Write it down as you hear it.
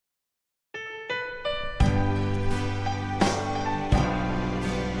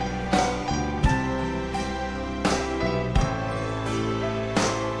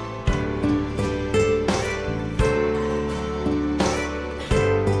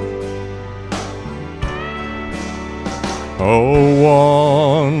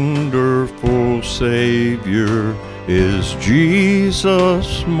Oh, wonderful Savior is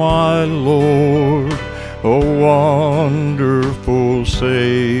Jesus my Lord. Oh, wonderful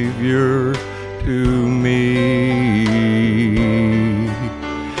Savior to me.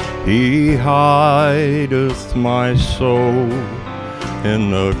 He hideth my soul in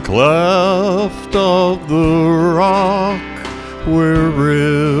the cleft of the rock, where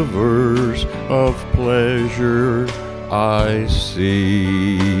rivers of pleasure I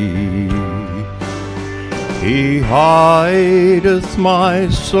see. He hideth my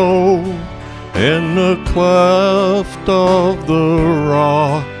soul in the cleft of the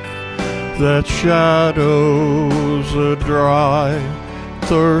rock that shadows a dry,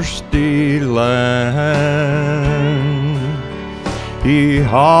 thirsty land. He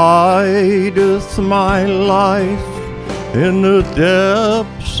hideth my life in the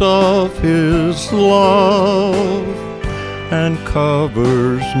depths of His love, and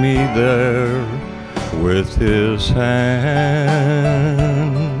covers me there with His hand,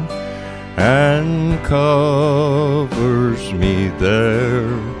 and covers me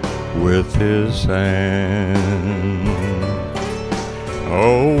there with His hand.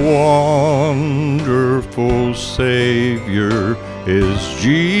 Oh, wonderful Savior is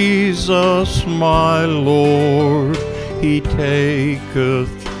Jesus my Lord. He taketh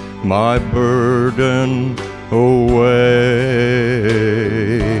my burden away.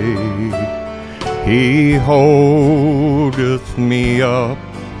 He holdeth me up,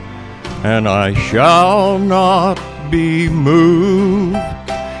 and I shall not be moved.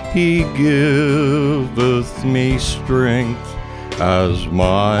 He giveth me strength as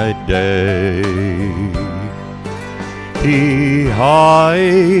my day. He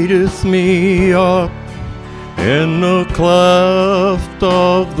hideth me up in the cleft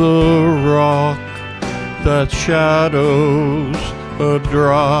of the rock that shadows a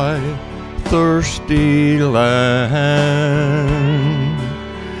dry, thirsty land.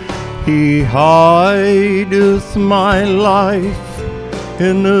 He hideth my life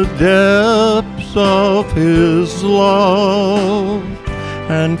in the depths of His love,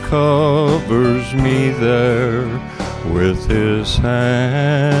 and covers me there with His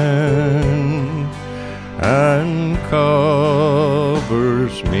hand, and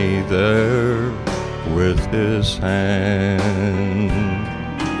covers me there with His hand.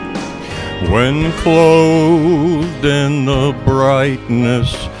 When clothed in the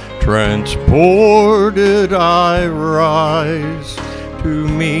brightness, transported I rise to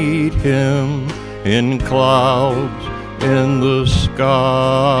meet Him in clouds in the sky.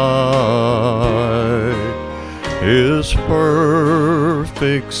 His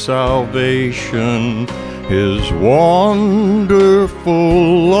perfect salvation, His wonderful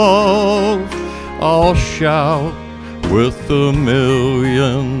love, I'll shout with the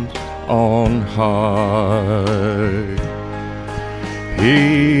millions on high.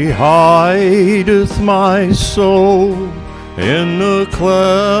 He hideth my soul in the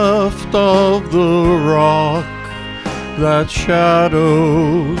cleft of the rock that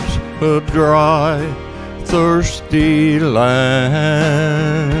shadows a dry, thirsty land.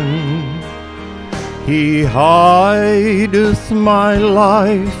 He hideth my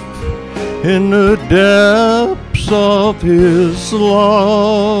life in the depths of His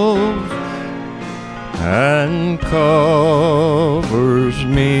love, and covers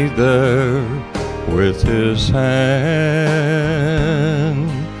me there with His hand,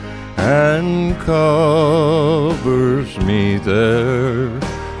 and covers me there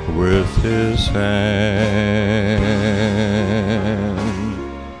with His hand.